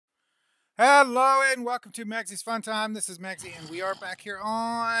Hello and welcome to Magziesfuntime. This is Magzie, and we are back here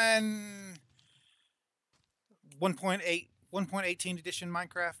on 1.8, 1.18 edition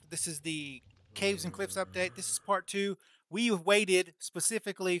Minecraft. This is the Caves and Cliffs update. This is part 2. We waited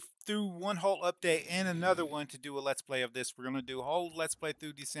specifically through one whole update and another one to do a Let's Play of this. We're going to do a whole Let's Play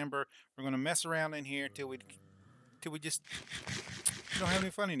through December. We're going to mess around in here till we just don't have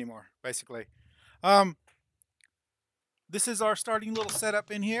any fun anymore, basically. This is our starting little setup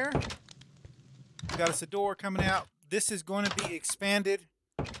in here. Got us a door coming out. This is going to be expanded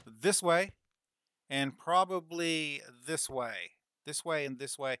this way and probably this way. This way and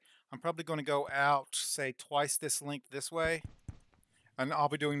this way. I'm probably going to go out, say, twice this length this way. And I'll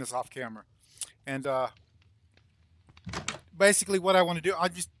be doing this off camera. And basically what I want to do,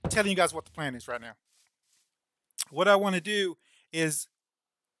 I'm just telling you guys what the plan is right now. What I want to do is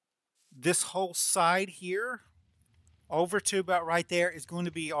this whole side here over to about right there is going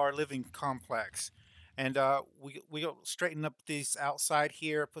to be our living complex. And we'll straighten up these outside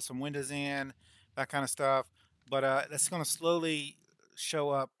here, put some windows in, that kind of stuff. But that's going to slowly show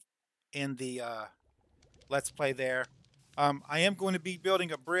up in the Let's Play there. I am going to be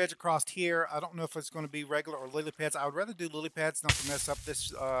building a bridge across here. I don't know if it's going to be regular or lily pads. I would rather do lily pads, not to mess up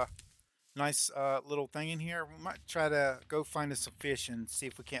this nice little thing in here. We might try to go find us some fish and see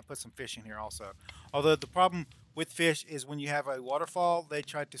if we can't put some fish in here also. Although the problem with fish is when you have a waterfall, they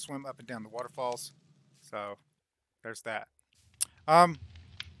try to swim up and down the waterfalls. So there's that.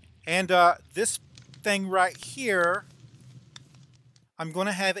 This thing right here, I'm going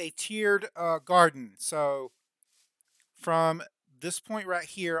to have a tiered garden. So from this point right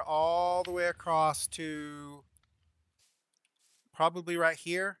here all the way across to probably right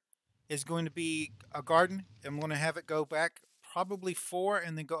here is going to be a garden. I'm going to have it go back probably 4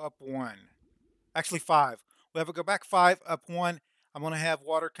 and then go up 1. Actually 5. We'll have it go back 5, up 1. I'm going to have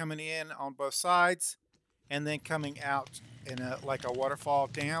water coming in on both sides and then coming out in like a waterfall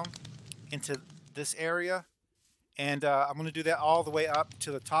down into this area. And I'm going to do that all the way up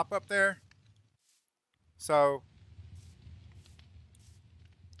to the top up there. So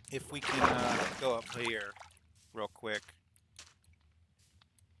if we can go up here real quick.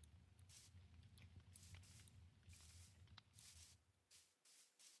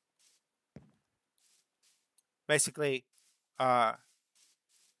 Basically,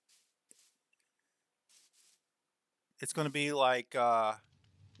 it's going to be like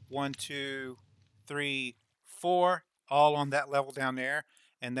 1, 2, 3, 4, all on that level down there,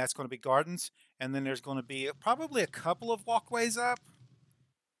 and that's going to be gardens. And then there's going to be probably a couple of walkways up,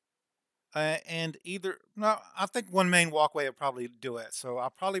 and I think one main walkway will probably do it. So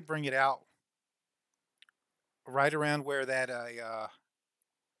I'll probably bring it out right around where that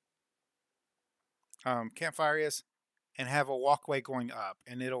campfire is, and have a walkway going up,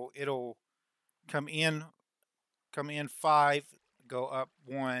 and it'll come in 5, go up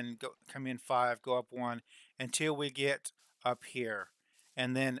 1, come in 5, go up 1 until we get up here.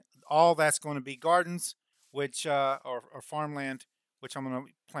 And then all that's going to be gardens, which or farmland, which I'm going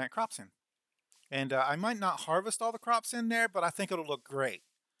to plant crops in. And I might not harvest all the crops in there, but I think it'll look great.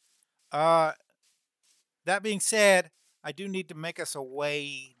 That being said, I do need to make us a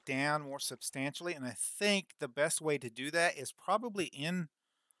way down more substantially, and I think the best way to do that is probably in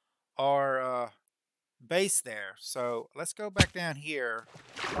our base there. So let's go back down here,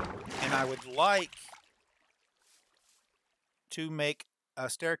 and I would like to make a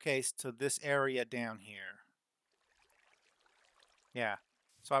staircase to this area down here. Yeah,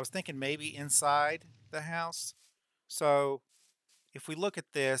 so I was thinking maybe inside the house. So if we look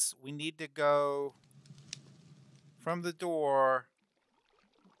at this, we need to go from the door,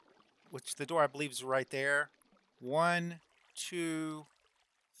 which the door I believe is right there. 1, 2,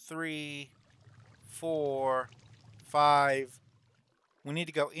 3, 4, 5. We need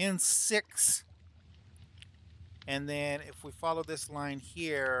to go in 6. And then if we follow this line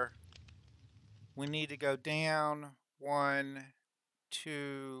here, we need to go down 1,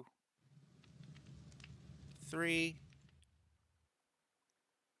 2, 3.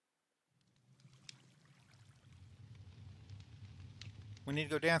 We need to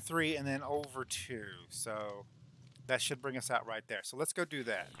go down 3 and then over 2. So that should bring us out right there. So let's go do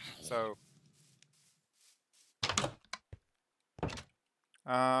that. So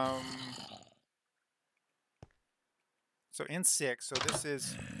in 6, so this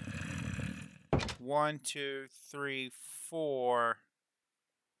is 1, 2, 3, 4,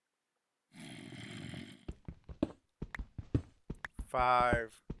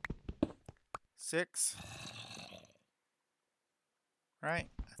 5, 6. Right?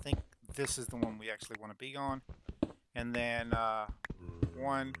 I think this is the one we actually want to be on. And then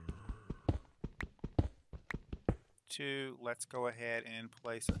 1, 2. Let's go ahead and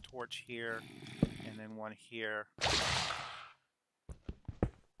place a torch here and then one here.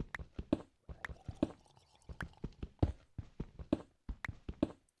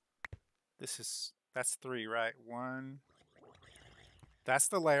 That's 3, right? 1. That's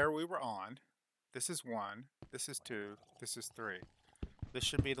the layer we were on. This is 1. This is 2. This is 3. This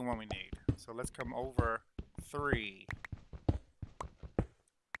should be the one we need. So let's come over 3.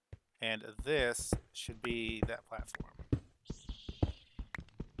 And this should be that platform.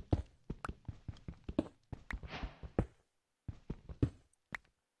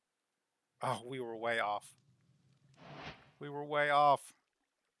 Oh, we were way off. We were way off.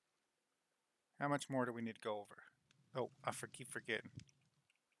 How much more do we need to go over? Oh, keep forgetting.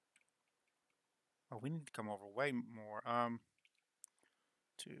 Oh, we need to come over way more.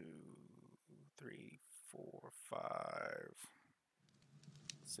 2, 3, 4, 5,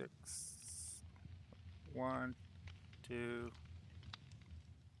 6. 1, 2,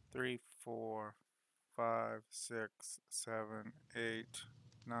 3, 4, 5, 6, 7, 8,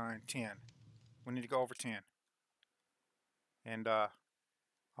 9, 10. We need to go over 10. And I'll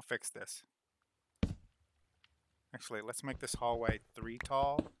fix this. Actually, let's make this hallway 3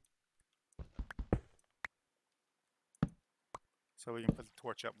 tall. So we can put the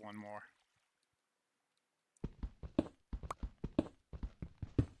torch up 1 more.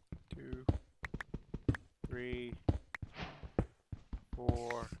 2, 3,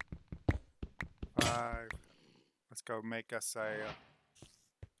 4, 5. Let's go make us a...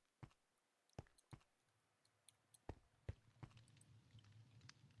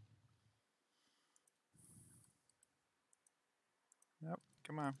 Nope,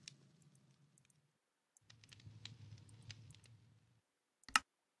 come on.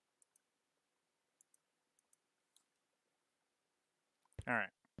 All right.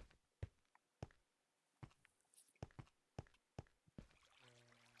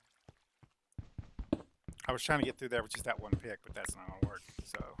 I was trying to get through there with just that one pick, but that's not gonna work.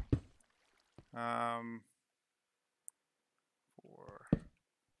 So, 4.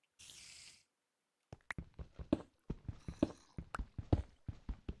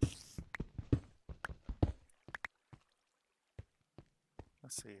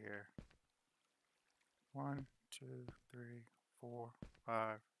 Let's see here. 1, 2, 3, 4,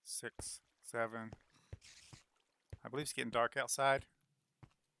 5, 6, 7. I believe it's getting dark outside.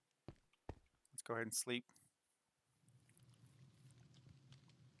 Let's go ahead and sleep.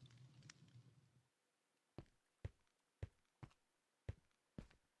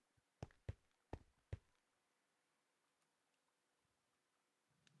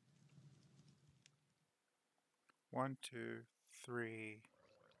 One, 2, 3,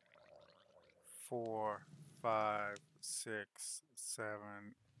 4, 5, 6,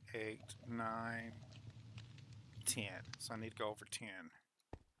 7, 8, 9, 10. So I need to go over 10.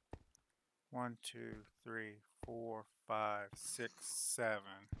 1, 2, 3, 4, 5, 6, 7,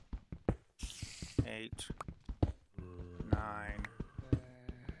 8, 9,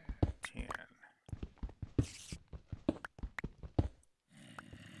 10.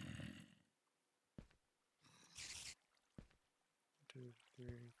 2,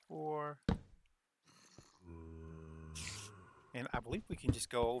 3, 4. And I believe we can just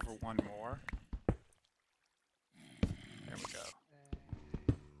go over 1 more. There we go.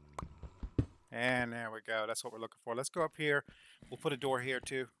 And there we go. That's what we're looking for. Let's go up here. We'll put a door here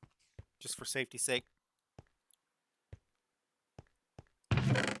too, just for safety's sake.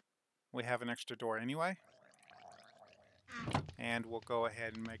 We have an extra door anyway. And we'll go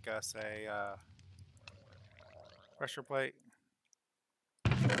ahead and make us a pressure plate.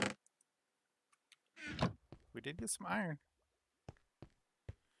 We did get some iron.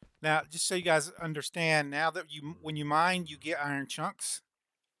 Now, just so you guys understand, now that when you mine, you get iron chunks.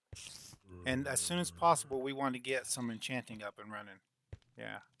 And as soon as possible, we want to get some enchanting up and running.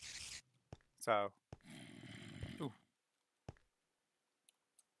 Yeah. So. Ooh.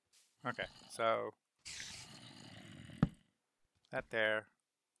 Okay, so. That there.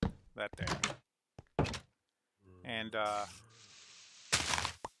 That there. And,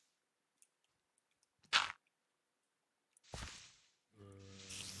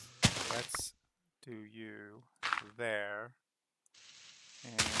 let's do you there.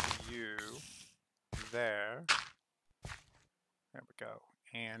 And you there. There we go.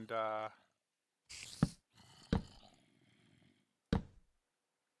 And there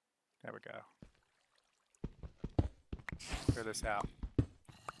we go. Clear this out.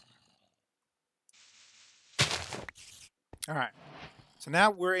 All right. So now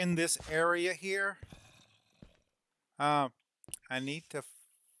we're in this area here. I need to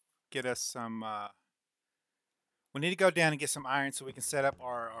get us some We need to go down and get some iron so we can set up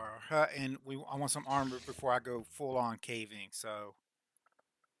our hut, and I want some armor before I go full on caving. So,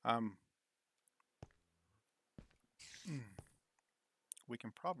 um, we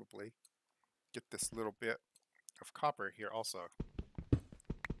can probably get this little bit of copper here also.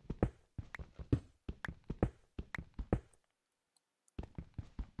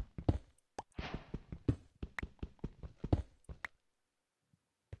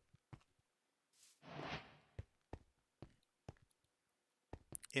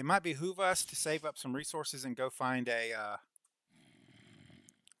 It might behoove us to save up some resources and go find a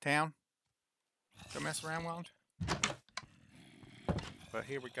town. Go mess around with. But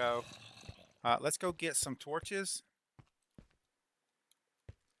here we go. Let's go get some torches.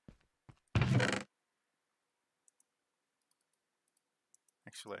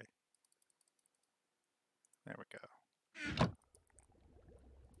 Actually, there we go.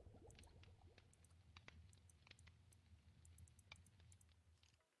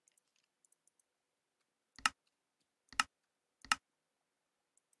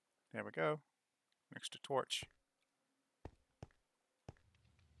 There we go. Extra torch.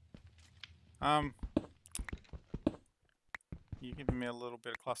 You're giving me a little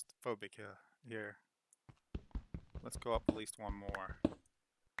bit of claustrophobic here. Let's go up at least one more.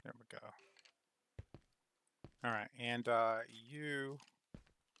 There we go. All right, and you.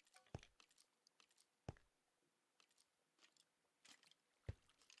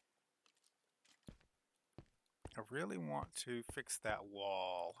 I really want to fix that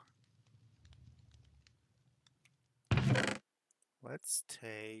wall. Let's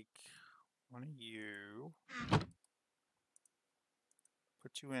take one of you.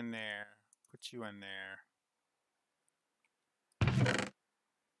 Put you in there. Put you in there. I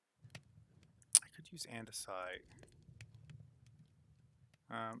could use andesite.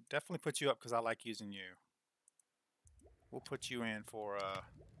 Definitely put you up because I like using you. We'll put you in for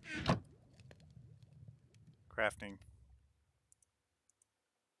crafting.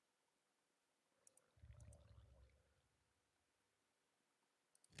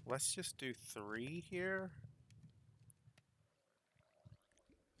 Let's just do 3 here.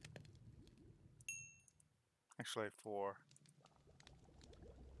 Actually, 4.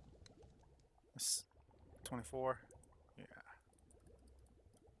 That's 24. Yeah.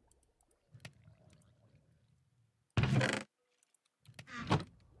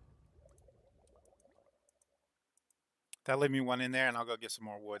 That'll leave me one in there, and I'll go get some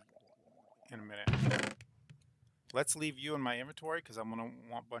more wood in a minute. Let's leave you in my inventory because I'm gonna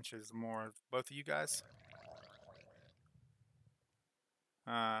want bunches more of both of you guys.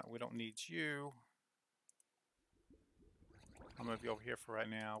 We don't need you. I'll move you over here for right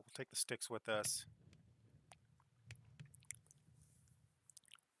now. We'll take the sticks with us.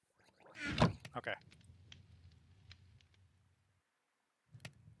 Okay.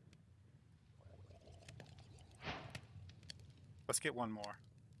 Let's get one more.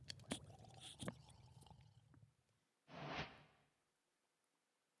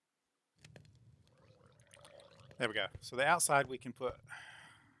 There we go. So the outside we can put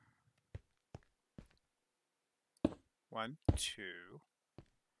 1, 2,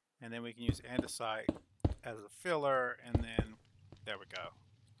 and then we can use andesite as a filler, and then there we go.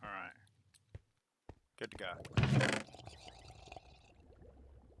 All right. Good to go.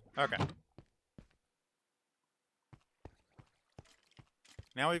 Okay.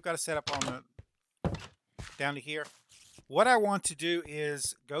 Now we've got to set up on the down to here. What I want to do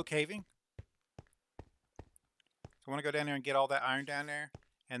is go caving. So I want to go down there and get all that iron down there,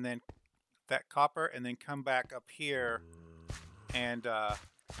 and then that copper, and then come back up here and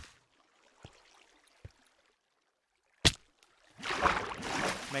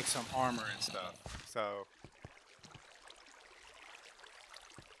make some armor and stuff. So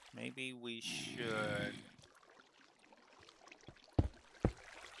maybe we should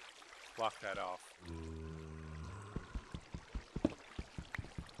block that off.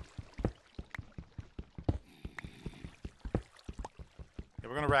 Yeah,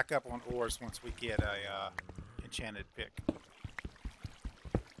 we're gonna rack up on ores once we get a enchanted pick.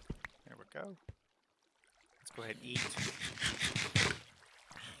 There we go. Let's go ahead and eat.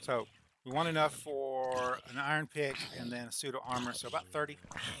 So we want enough for an iron pick and then a suit of armor, so about 30.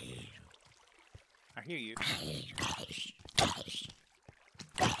 I hear you.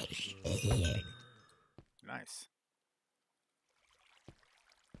 Nice.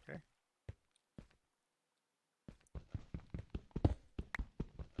 Okay.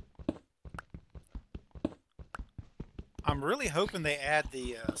 I'm really hoping they add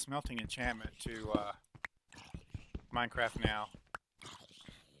the smelting enchantment to Minecraft now.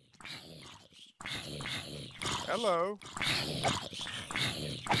 Hello.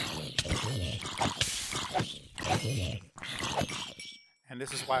 And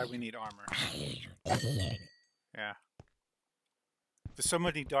this is why we need armor. Yeah. There's so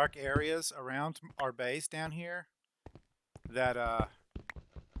many dark areas around our base down here that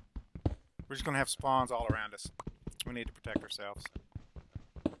we're just gonna have spawns all around us. We need to protect ourselves.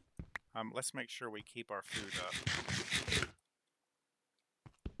 Let's make sure we keep our food up.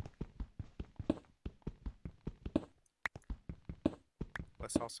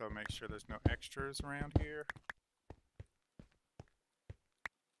 Let's also make sure there's no extras around here.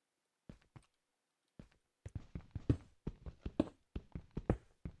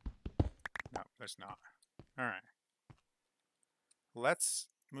 No, there's not. Alright. Let's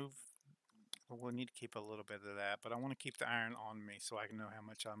move. Well, we'll need to keep a little bit of that, but I want to keep the iron on me so I can know how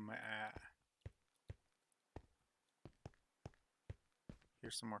much I'm at.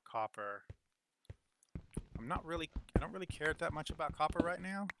 Here's some more copper. I don't really care that much about copper right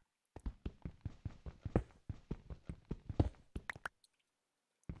now.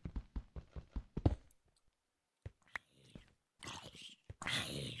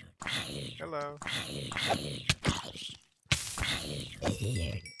 Hello.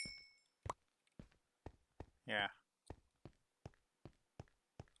 Yeah.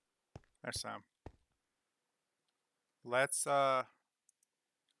 There's some. Let's start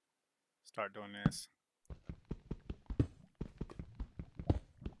doing this.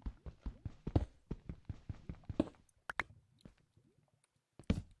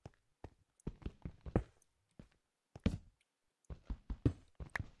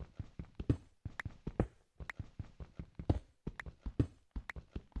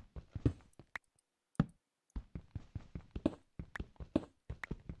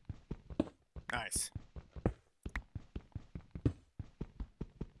 Nice.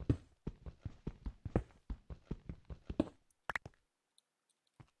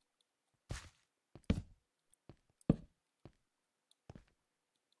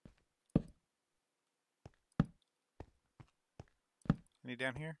 Any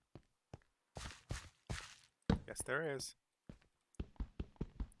down here? Yes, there is.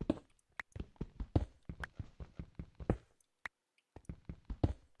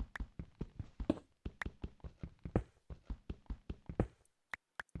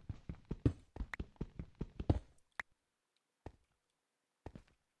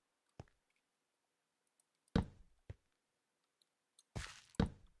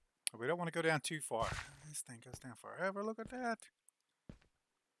 We don't want to go down too far. This thing goes down forever. Look at that.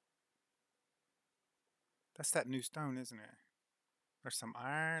 That's that new stone, isn't it? There's some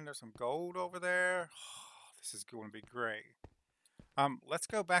iron. There's some gold over there. Oh, this is going to be great. Let's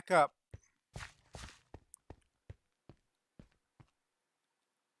go back up.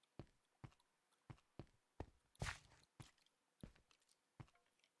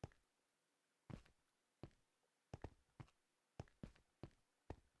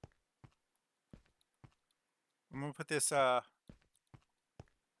 I'm gonna put this iron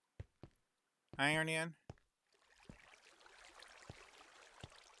in.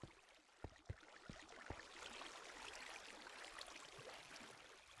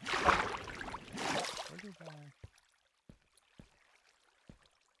 Where did I?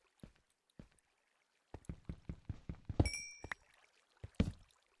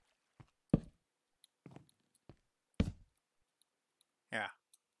 Yeah,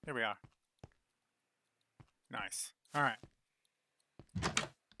 here we are. Nice. All right.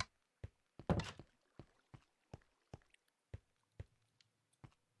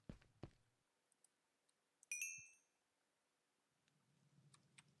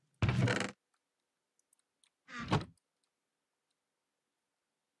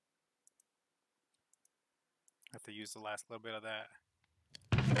 Have to use the last little bit of that.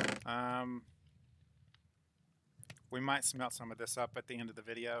 We might smelt some of this up at the end of the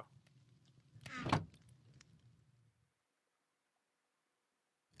video.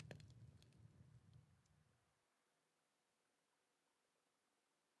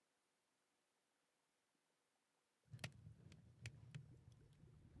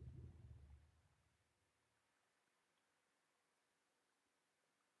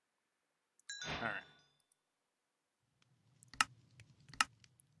 All right.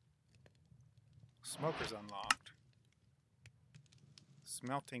 Smoker's unlocked.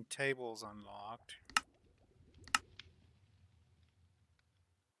 Smelting table's unlocked.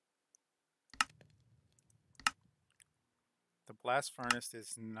 The blast furnace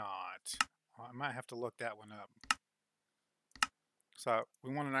is not. Well, I might have to look that one up. So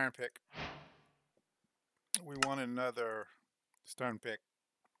we want an iron pick. We want another stone pick.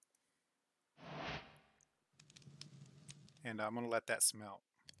 And I'm going to let that smelt.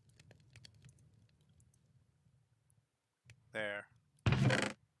 There.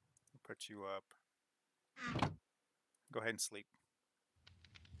 Put you up. Go ahead and sleep.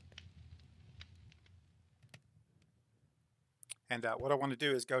 And what I want to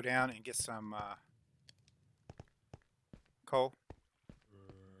do is go down and get some coal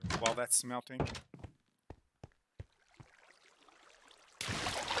while that's smelting.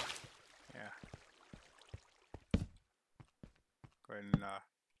 Yeah. Go ahead and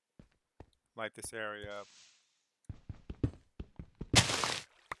light this area up.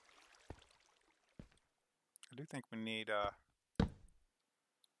 I do think we need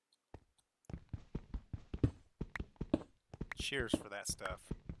shears for that stuff.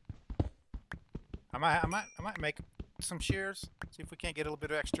 I might make some shears. See if we can't get a little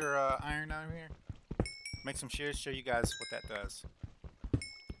bit of extra iron down here. Make some shears. Show you guys what that does.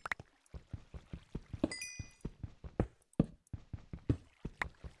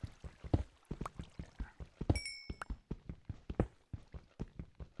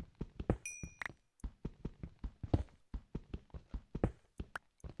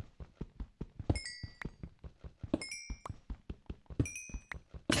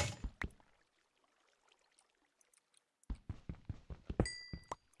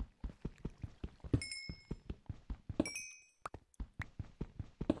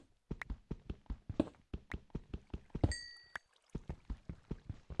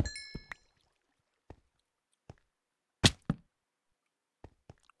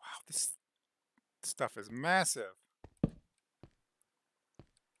 This stuff is massive.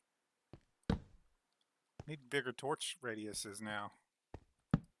 Need bigger torch radiuses now.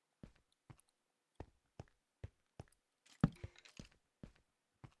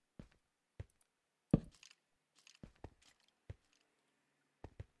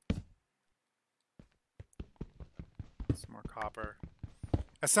 Some more copper.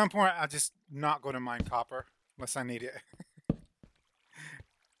 At some point, I'll just not go to mine copper unless I need it.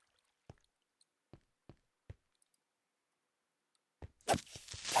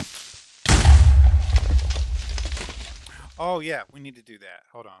 Oh yeah, we need to do that.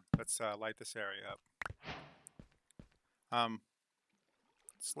 Hold on. Let's light this area up.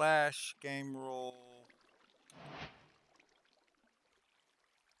 Slash game rule.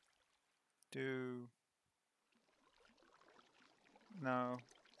 Do. No,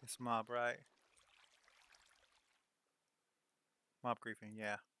 it's mob, right? Mob griefing,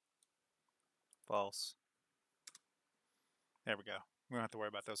 yeah. False. There we go. We don't have to worry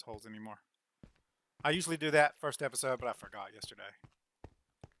about those holes anymore. I usually do that first episode, but I forgot yesterday.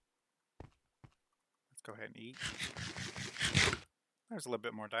 Let's go ahead and eat. There's a little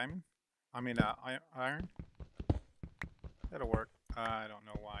bit more diamond. I mean, iron. That'll work. I don't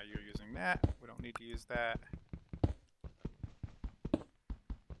know why you're using that. We don't need to use that.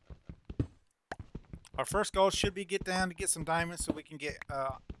 Our first goal should be get down to get some diamonds so we can get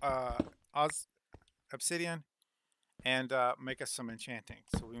obsidian and make us some enchanting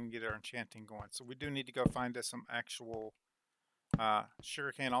so we can get our enchanting going. So we do need to go find us some actual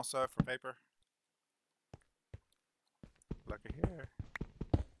sugarcane also for paper. Look at here.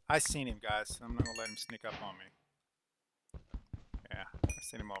 I seen him, guys. I'm not gonna let him sneak up on me. Yeah, I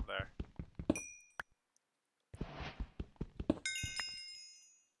seen him over there.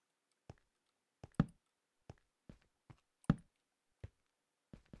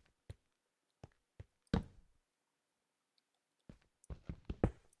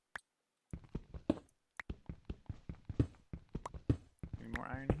 Any more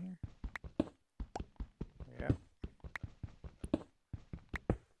iron here? Yep.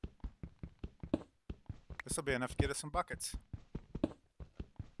 This will be enough to get us some buckets.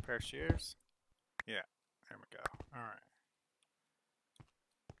 Pair of shears. Yeah, there we go. All right.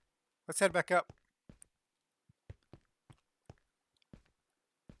 Let's head back up.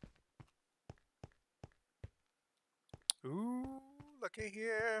 Ooh, look at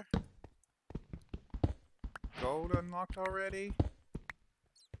here. Gold unlocked already.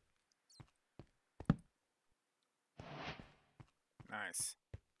 Nice.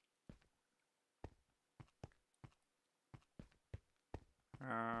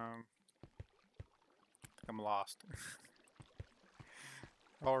 I think I'm lost.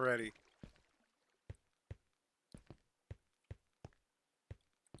 Already.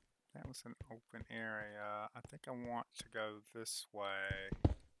 That was an open area. I think I want to go this way.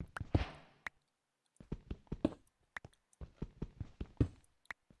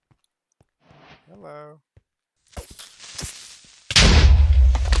 Hello.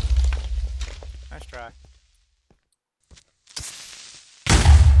 Nice try.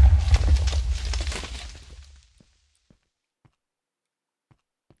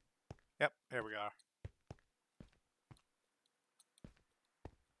 Yep, there we are.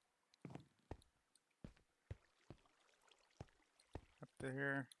 Up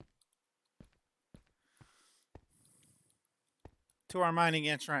there. To our mining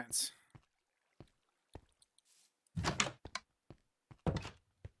entrance.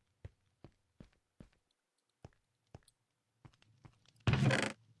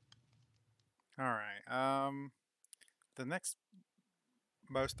 Alright, the next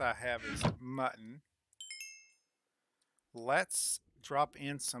most I have is mutton. Let's drop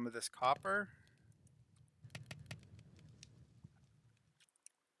in some of this copper.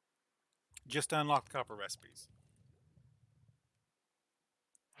 Just to unlock the copper recipes.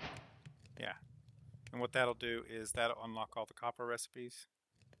 Yeah. And what that'll do is that'll unlock all the copper recipes.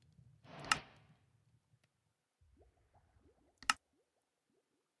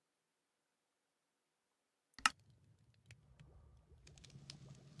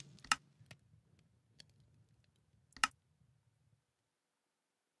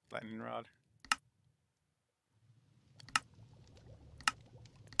 Lightning rod.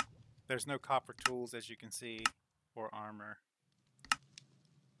 There's no copper tools, as you can see, or armor.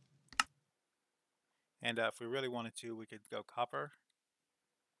 And if we really wanted to, we could go copper.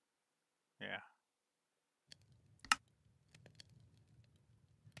 Yeah.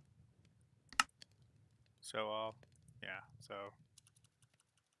 So, yeah, so.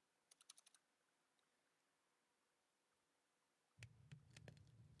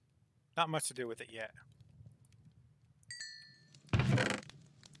 Not much to do with it yet.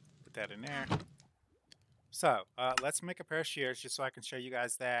 Put that in there. So, let's make a pair of shears just so I can show you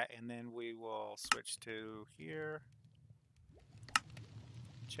guys that, and then we will switch to here.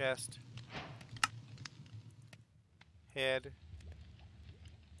 Chest. Head.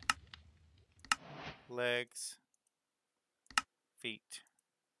 Legs. Feet.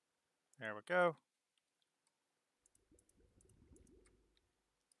 There we go.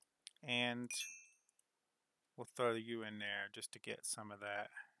 And we'll throw you in there just to get some of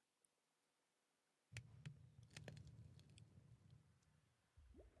that.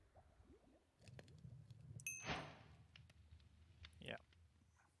 Yep.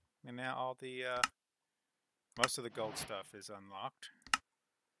 And now all the, most of the gold stuff is unlocked.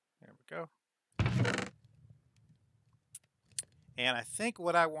 There we go. And I think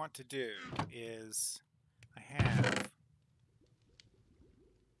what I want to do is, I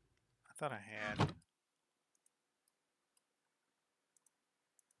thought I had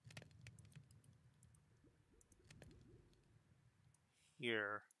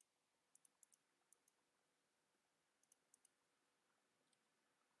here.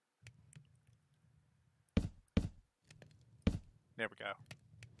 There we go.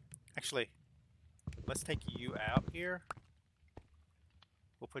 Actually, let's take you out here.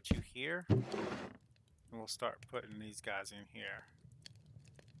 We'll put you here. And we'll start putting these guys in here.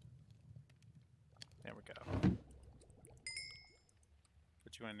 There we go.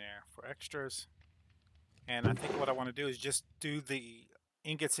 Put you in there for extras. And I think what I want to do is just do the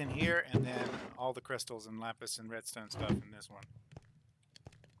ingots in here and then all the crystals and lapis and redstone stuff in this one.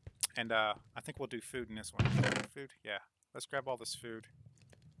 And I think we'll do food in this one. Food? Yeah. Let's grab all this food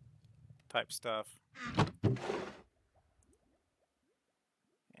type stuff. And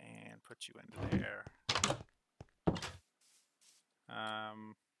put you into there.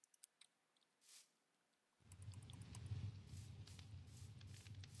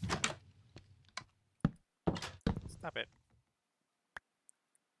 Stop it.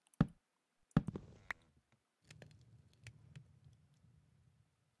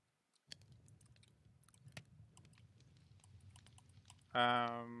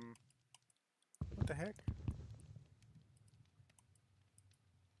 What the heck?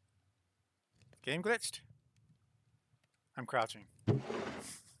 Game glitched? I'm crouching.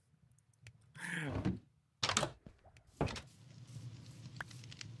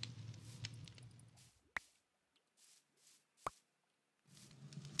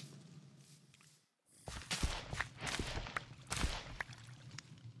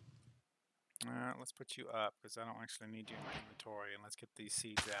 Let's put you up because I don't actually need you in my inventory, and let's get these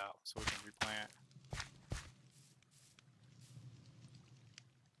seeds out so we can replant.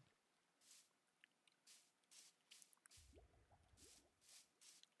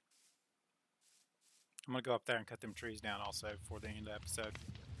 I'm going to go up there and cut them trees down also before the end of the episode.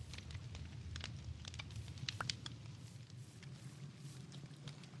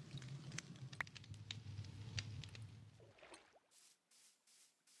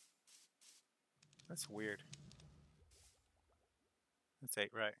 That's weird. That's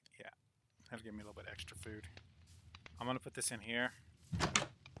 8, right? Yeah. That'll give me a little bit extra food. I'm going to put this in here.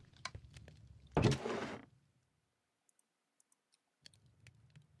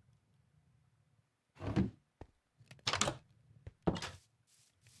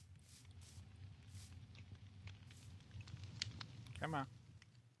 Come on.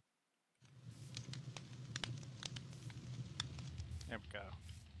 There we go.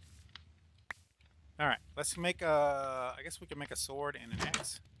 All right, let's make a. I guess we can make a sword and an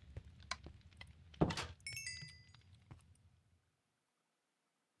axe.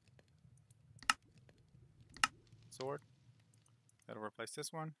 Sword. That'll replace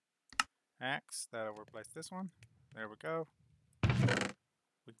this one. Axe. That'll replace this one. There we go. We can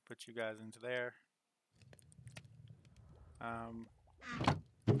put you guys into there. Yeah.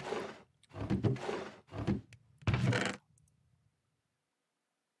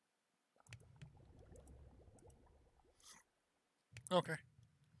 Okay.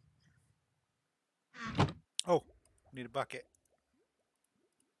 Oh, need a bucket.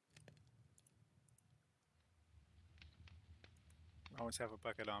 Always have a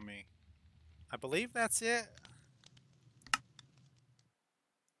bucket on me. I believe that's it.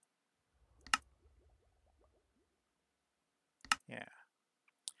 Yeah.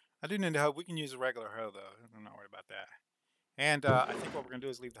 I do need a hoe. We can use a regular hoe, though. I'm not worried about that. And I think what we're going to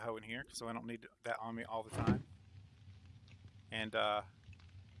do is leave the hoe in here so I don't need that on me all the time. And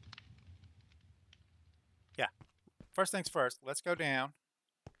yeah. First things first, let's go down.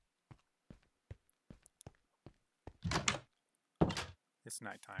 It's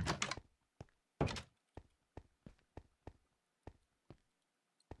nighttime.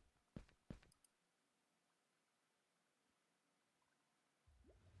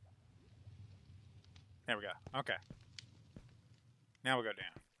 There we go. Okay. Now we'll go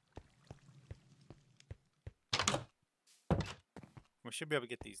down. We should be able to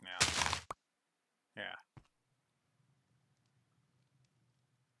get these now. Yeah.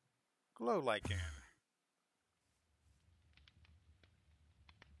 Glow lichen.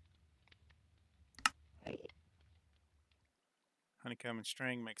 Honeycomb and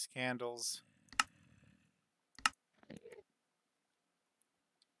string makes candles. I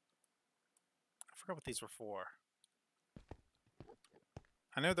forgot what these were for.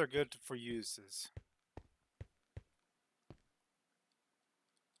 I know they're good for uses.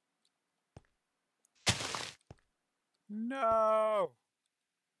 No!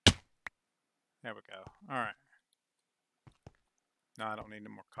 There we go. Alright. No, I don't need no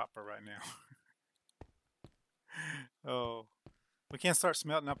more copper right now. Oh. We can't start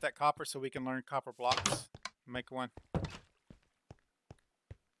smelting up that copper so we can learn copper blocks. Make one. We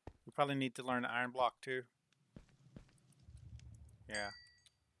probably need to learn iron block too. Yeah.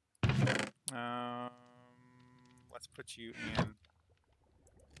 Let's put you in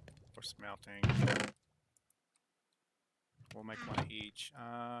for smelting. We'll make one of each.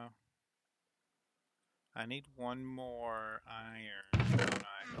 I need one more iron, don't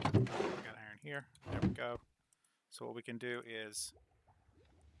I? I got iron here. There we go. So what we can do is...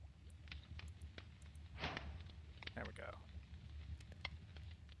 There we go.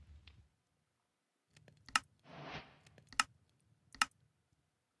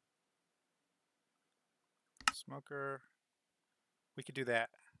 Smoker. We could do that.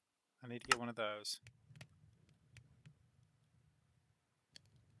 I need to get one of those.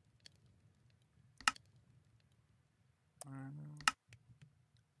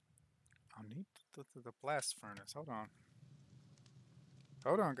 I'll need the blast furnace. Hold on.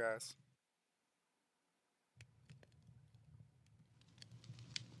 Hold on, guys.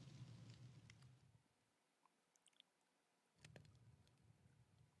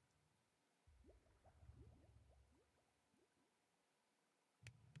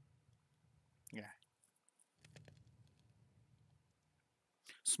 Yeah.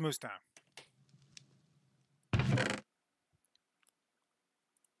 Smooth time.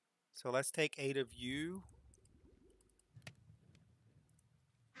 So let's take 8 of you.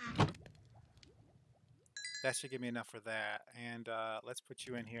 That should give me enough for that. And let's put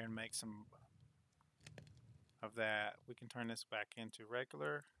you in here and make some of that. We can turn this back into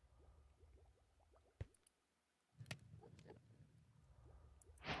regular.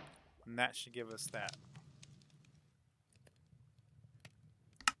 And that should give us that.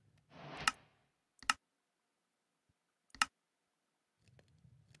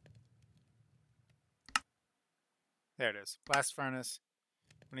 There it is. Blast furnace.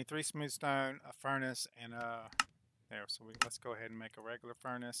 We need 3 smooth stone, a furnace, and there. So let's go ahead and make a regular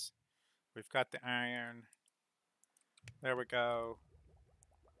furnace. We've got the iron. There we go.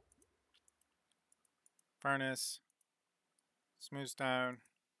 Furnace. Smooth stone.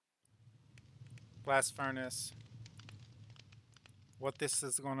 Blast furnace. What this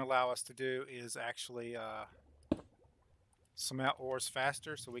is going to allow us to do is actually smelt ores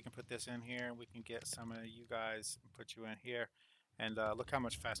faster. So we can put this in here. We can get some of you guys and put you in here. And look how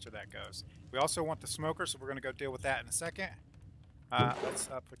much faster that goes. We also want the smoker, so we're going to go deal with that in a second. Let's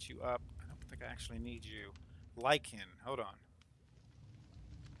put you up. I don't think I actually need you. Lichen. Hold on.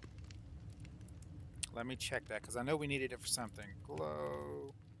 Let me check that because I know we needed it for something.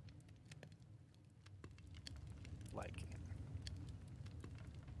 Glow. Lichen.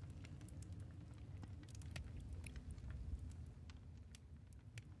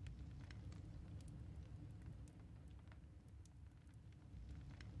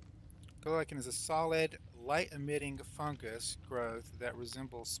 Glow lichen is a solid, light-emitting fungus growth that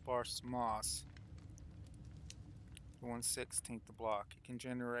resembles sparse moss. 1/16 the block. It can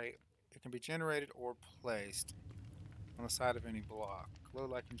be generated or placed on the side of any block. Glow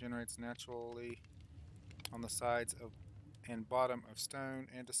lichen generates naturally on the sides of and bottom of stone,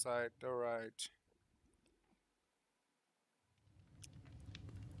 andesite, diorite.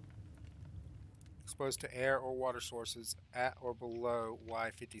 Exposed to air or water sources at or below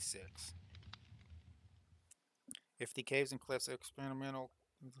Y56. If the caves and cliffs experimental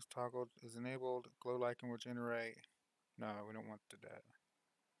toggle is enabled, glow lichen will generate. No, we don't want that.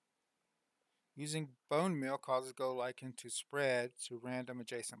 Using bone meal causes glow lichen to spread to random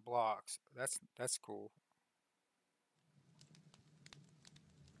adjacent blocks. That's cool.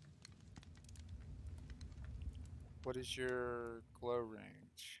 What is your glow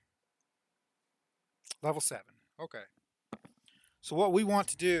range? Level 7. Okay. So what we want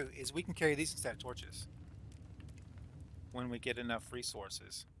to do is we can carry these instead of torches when we get enough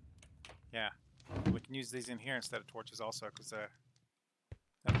resources. Yeah. We can use these in here instead of torches also because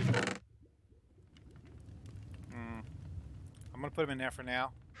that'd be cool. I'm going to put them in there for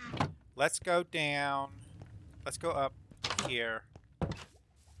now. Let's go down. Let's go up here.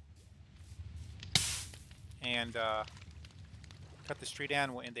 And cut this tree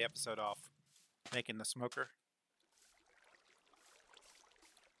down. We'll end the episode off making the smoker.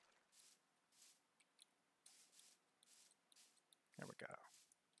 There we go.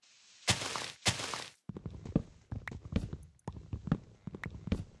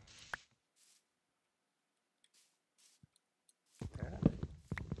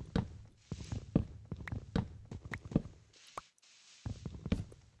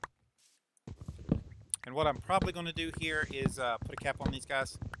 And what I'm probably going to do here is put a cap on these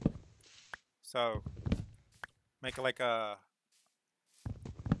guys. So make it like a...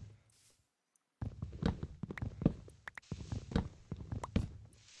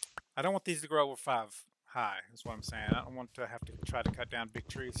 I don't want these to grow over 5 high, is what I'm saying. I don't want to have to try to cut down big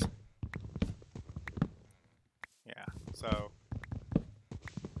trees. Yeah, so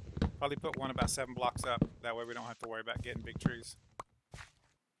probably put one about 7 blocks up. That way we don't have to worry about getting big trees.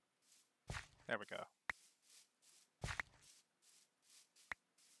 There we go.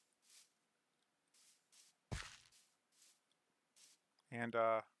 And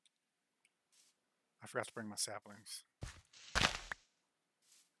I forgot to bring my saplings.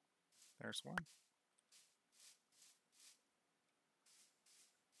 There's one.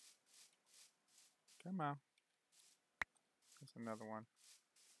 Come on. There's another one.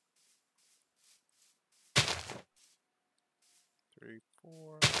 3,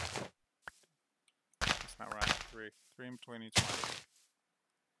 4. That's not right. 3. 3 in between each one.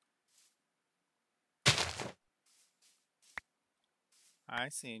 I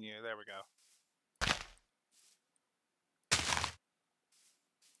seen you. There we go.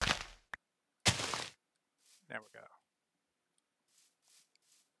 There we go.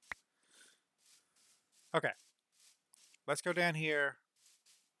 Okay. Let's go down here.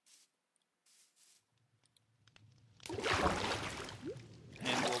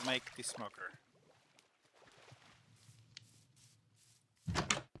 And we'll make the smoker.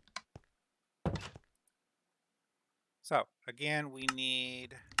 So, again, we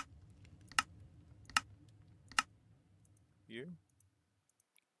need you.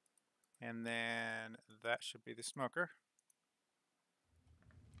 And then that should be the smoker.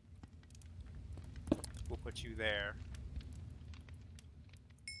 We'll put you there.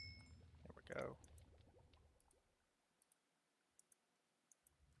 There we go.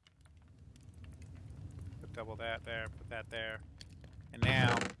 Put double that there, put that there. And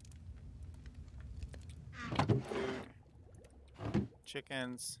now, food,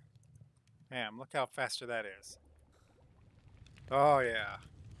 chickens. Bam, look how faster that is. Oh, yeah.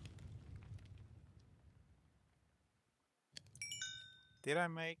 Did I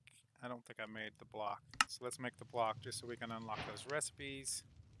make? I don't think I made the block. So let's make the block just so we can unlock those recipes.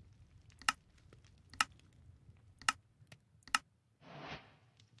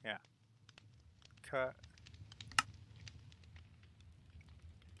 Yeah. Cut.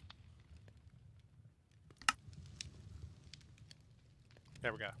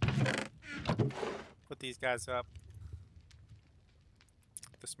 There we go. Put these guys up.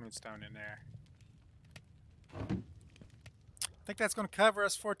 the smooth stone in there. I think that's going to cover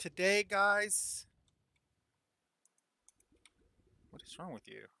us for today, guys. What is wrong with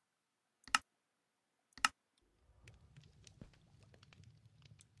you?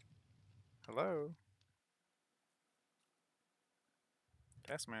 Hello?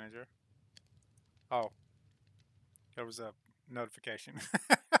 Task manager. Oh, there was a notification.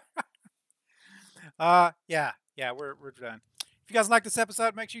 Yeah, we're done. If you guys like this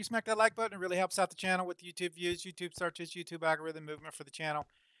episode, make sure you smack that like button. It really helps out the channel with YouTube views, YouTube searches, YouTube algorithm movement for the channel.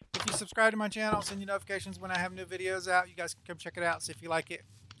 If you subscribe to my channel, I'll send you notifications when I have new videos out. You guys can come check it out, see if you like it.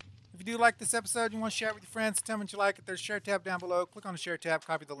 If you do like this episode and you want to share it with your friends, tell them what you like it. There's a share tab down below. Click on the share tab,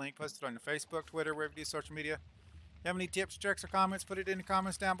 copy the link, post it on your Facebook, Twitter, wherever you do social media. If you have any tips, tricks, or comments, put it in the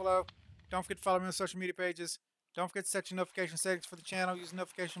comments down below. Don't forget to follow me on social media pages. Don't forget to set your notification settings for the channel. Use the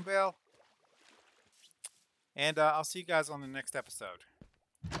notification bell. And I'll see you guys on the next episode.